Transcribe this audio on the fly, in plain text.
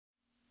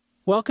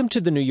Welcome to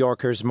the New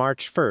Yorker's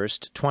March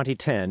 1st,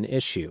 2010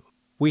 issue.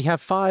 We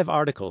have 5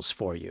 articles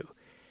for you.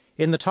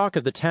 In the Talk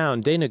of the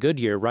Town, Dana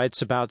Goodyear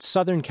writes about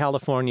Southern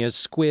California's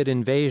squid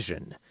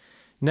invasion.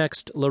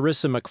 Next,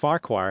 Larissa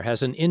MacFarquhar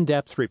has an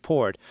in-depth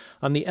report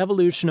on the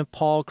evolution of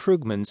Paul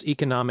Krugman's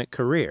economic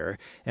career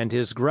and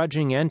his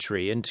grudging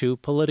entry into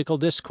political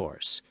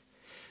discourse.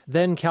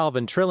 Then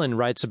Calvin Trillin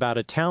writes about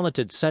a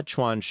talented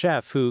Szechuan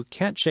chef who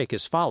can't shake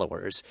his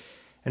followers.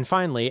 And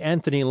finally,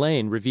 Anthony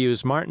Lane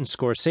reviews Martin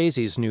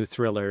Scorsese's new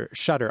thriller,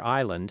 Shutter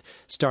Island,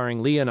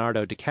 starring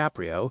Leonardo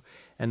DiCaprio,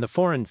 and the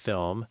foreign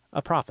film,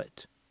 A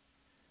Prophet.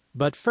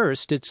 But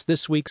first, it's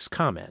this week's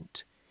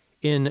comment.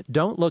 In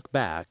Don't Look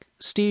Back,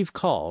 Steve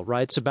Coll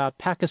writes about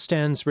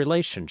Pakistan's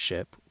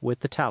relationship with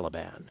the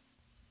Taliban.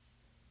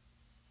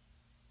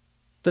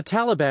 The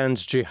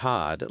Taliban's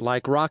jihad,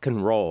 like rock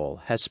and roll,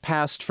 has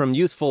passed from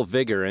youthful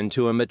vigor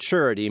into a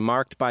maturity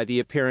marked by the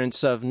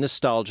appearance of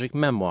nostalgic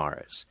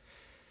memoirs.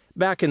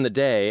 Back in the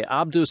day,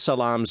 Abdus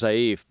Salam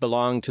Zaif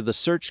belonged to the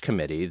search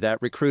committee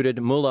that recruited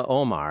Mullah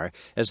Omar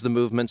as the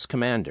movement's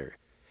commander.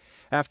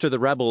 After the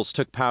rebels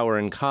took power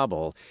in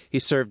Kabul, he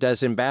served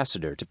as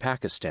ambassador to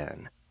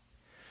Pakistan.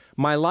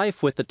 My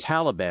Life with the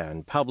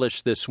Taliban,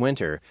 published this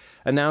winter,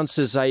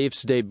 announces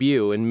Zaif's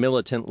debut in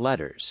Militant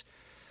Letters.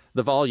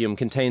 The volume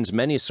contains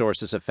many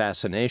sources of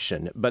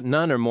fascination, but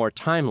none are more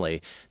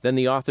timely than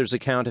the author's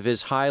account of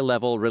his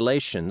high-level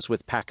relations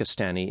with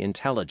Pakistani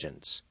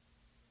intelligence.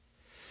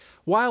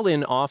 While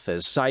in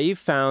office, Zaif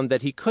found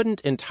that he couldn't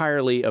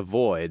entirely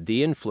avoid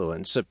the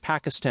influence of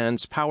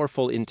Pakistan's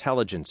powerful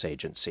intelligence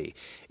agency,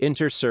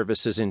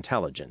 Inter-Services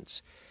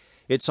Intelligence.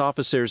 Its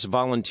officers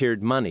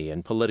volunteered money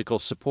and political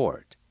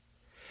support.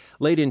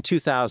 Late in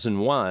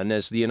 2001,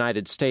 as the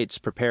United States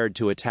prepared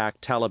to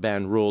attack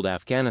Taliban-ruled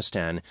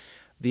Afghanistan,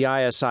 the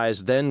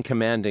ISI's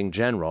then-commanding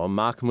general,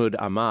 Mahmoud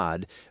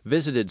Ahmad,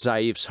 visited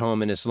Zaif's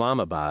home in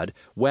Islamabad,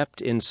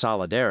 wept in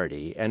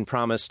solidarity, and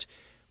promised,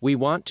 "We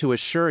want to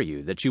assure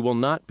you that you will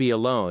not be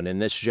alone in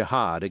this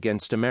jihad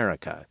against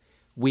America.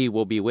 We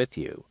will be with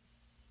you."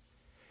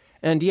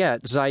 And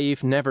yet,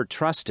 Zaif never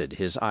trusted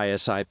his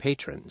ISI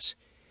patrons.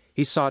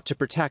 He sought to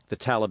protect the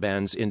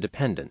Taliban's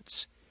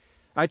independence.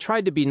 "I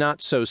tried to be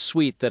not so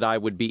sweet that I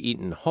would be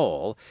eaten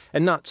whole,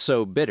 and not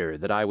so bitter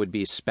that I would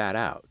be spat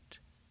out."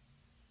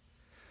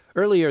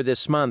 Earlier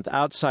this month,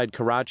 outside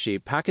Karachi,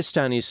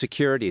 Pakistani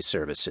security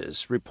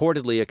services,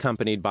 reportedly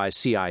accompanied by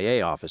CIA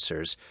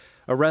officers,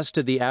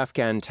 arrested the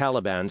Afghan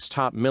Taliban's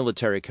top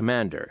military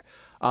commander,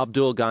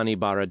 Abdul Ghani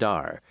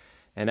Baradar,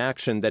 an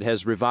action that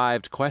has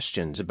revived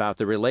questions about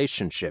the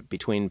relationship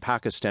between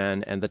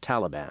Pakistan and the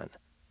Taliban.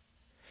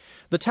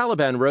 The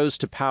Taliban rose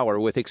to power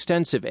with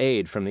extensive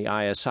aid from the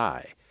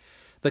ISI.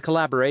 The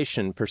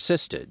collaboration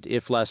persisted,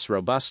 if less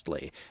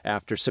robustly,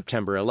 after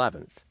September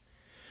 11th.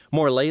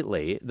 More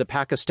lately, the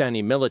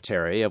Pakistani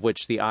military, of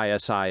which the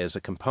ISI is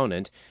a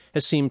component,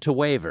 has seemed to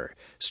waver,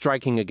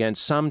 striking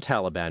against some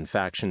Taliban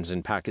factions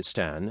in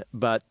Pakistan,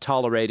 but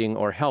tolerating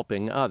or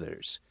helping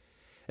others.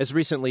 As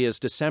recently as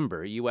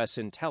December, U.S.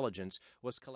 intelligence was